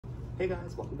Hey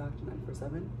guys, welcome back to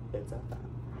 947 It's FM.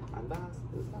 I'm Vass,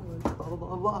 this is Alex, blah blah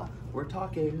blah blah. We're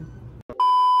talking.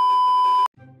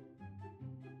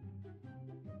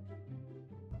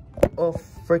 Oh,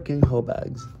 freaking hoe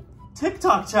bags.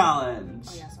 TikTok challenge!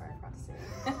 Oh yeah, sorry, I forgot to say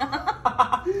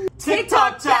it.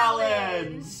 TikTok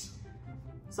challenge!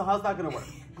 So how's that gonna work?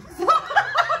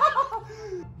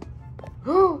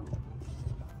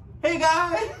 Hey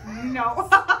guys! No,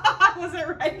 I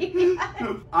wasn't ready.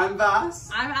 I'm Vass.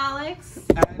 I'm Alex.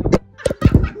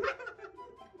 And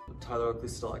Tyler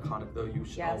Oakley's still iconic though. You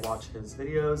should all watch his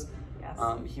videos. Yes.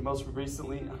 He most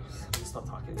recently, stop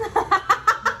talking.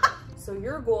 So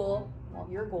your goal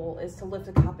is to lift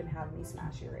a cup and have me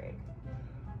smash your egg.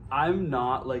 I'm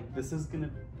not like, this is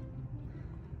gonna.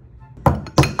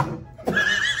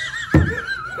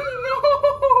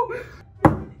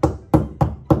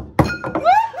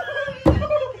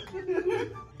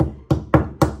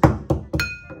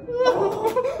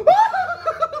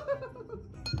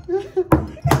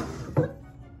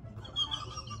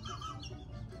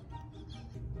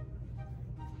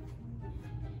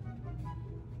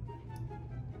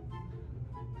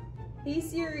 Hey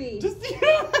Siri. Just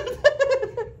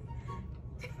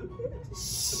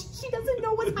She doesn't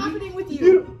know what's happening with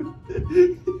you.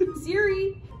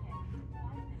 Siri.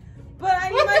 But I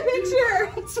need my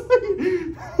picture.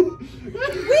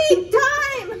 Wait,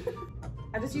 time.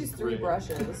 I just used 3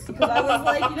 brushes because I was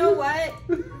like, you know what?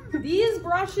 These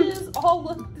brushes all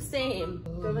look the same.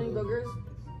 Do you have any boogers?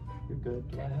 You're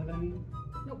good. Do I have any?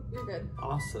 Nope, you're good.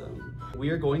 Awesome.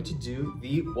 We are going to do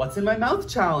the What's in My Mouth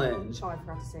challenge. Oh, I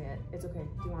forgot to say it. It's okay.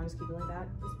 Do you want to just keep it like that?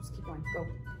 Just keep going. Go.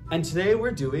 And today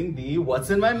we're doing the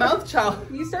What's in My Mouth challenge.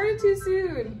 You started too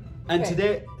soon. And okay.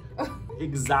 today,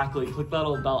 exactly. Click that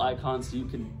little bell icon so you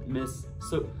can miss.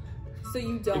 So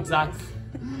you don't. Exactly.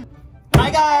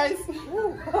 Hi guys.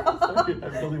 Sorry, I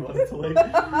really wanted to like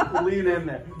lean in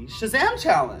there. Shazam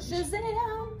challenge.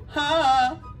 Shazam.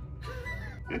 Ha.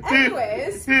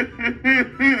 Anyways.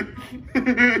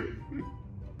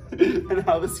 And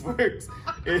how this works.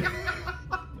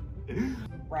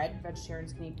 Bread.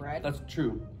 Vegetarians can eat bread. That's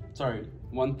true. Sorry.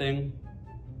 One thing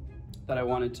that I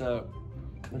wanted to.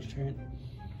 Vegetarian.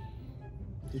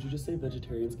 Did you just say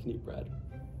vegetarians can eat bread?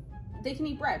 They can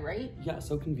eat bread, right? Yeah,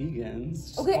 so can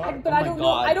vegans. Okay, but I don't know.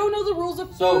 I don't know the rules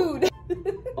of food.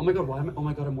 Oh my god, why am I? Oh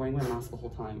my god, I'm wearing my mask the whole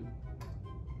time.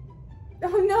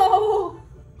 Oh no.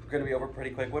 We're gonna be over pretty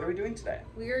quick. What are we doing today?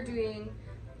 We are doing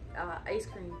ice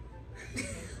cream.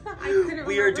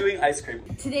 We are doing ice cream.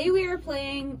 Today we are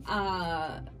playing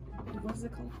what is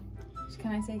it called?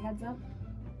 Can I say heads up?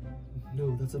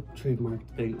 No, that's a trademarked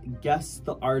thing. Guess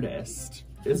the artist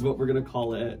is what we're gonna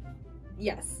call it.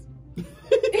 Yes.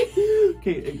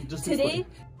 Okay, just today.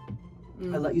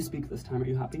 I let you speak this time. Are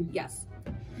you happy? Yes.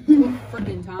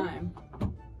 Freaking time.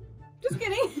 Just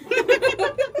kidding.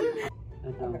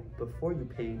 And now, before you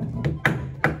pay.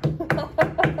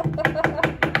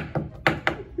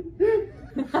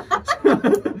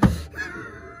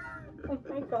 Oh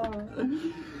my god.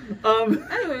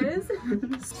 Anyways.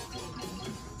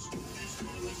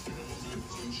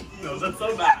 No, that's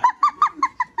so bad.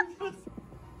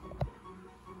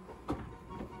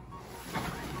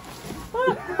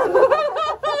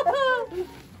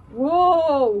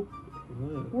 Whoa.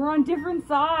 We're on different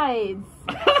sides.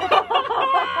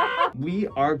 We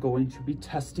are going to be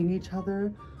testing each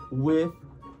other with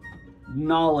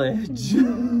knowledge.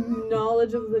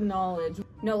 Knowledge of the knowledge.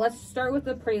 No, let's start with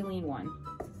the praline one.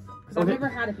 Because I've never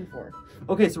had it before.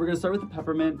 Okay, so we're going to start with the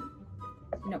peppermint.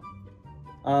 No.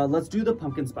 Let's do the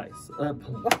pumpkin spice.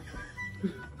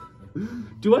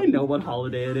 Do I know what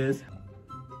holiday it is?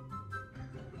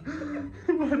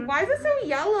 Why is it so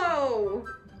yellow?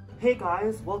 Hey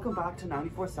guys, welcome back to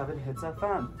 94.7 Hits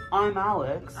FM. I'm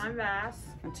Alex. I'm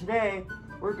Vass. And today,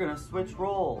 we're gonna switch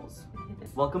roles.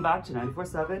 Welcome back to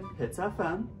 94.7 Hits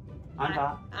FM. I'm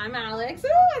Vass. I'm Alex.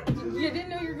 Oh, you didn't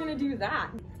know you were gonna do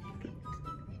that.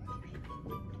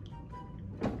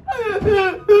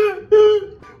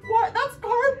 What? That's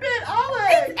carpet,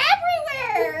 Alex! It's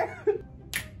everywhere!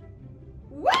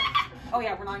 What? Oh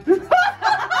yeah, we're not.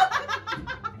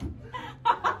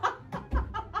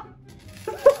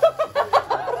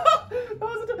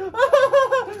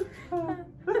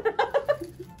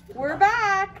 We're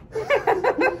back.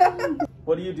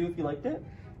 What do you do if you liked it?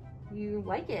 You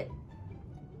like it.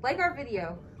 Like our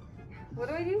video. What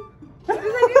do I do? What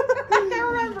did I do? I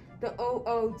can't remember. The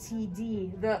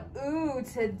OOTD. The ooh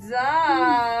to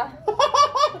da.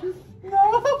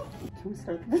 No. Can we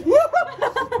start the video?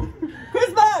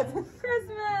 Christmas!